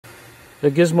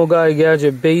the Gizmo Guy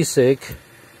Gadget Basic.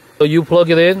 So you plug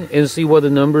it in and see what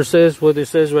the number says, what it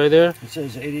says right there. It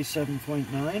says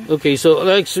 87.9. Okay, so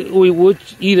like we would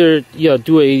either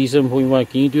do a 87.1.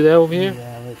 Can you do that over here?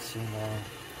 Yeah, let's see now.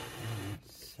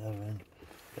 87.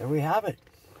 There we have it.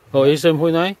 Oh,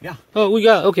 87.9? Yeah. Oh, we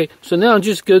got it. Okay, so now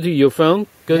just go to your phone,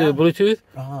 go to the Bluetooth.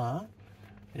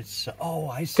 It's oh,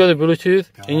 I see. Go to Bluetooth,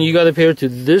 and you got to pair it to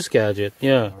this gadget.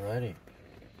 Yeah. Alrighty.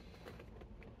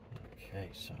 Okay,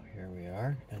 so here we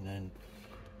are, and then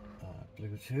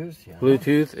Bluetooth. Yeah.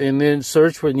 Bluetooth, and then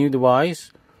search for a new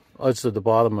device. Oh, it's at the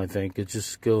bottom, I think. It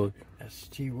just go.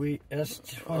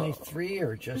 S23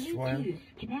 or just one?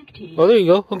 Oh, there you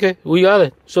go. Okay, we got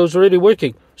it. So it's already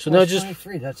working. So now just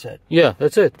 23. That's it. Yeah,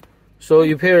 that's it. So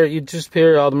you just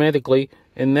pair it automatically,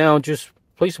 and now just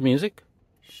play some music.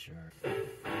 Sure.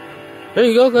 There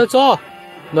you go. That's all.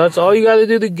 That's all you got to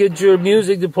do to get your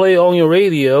music to play on your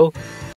radio.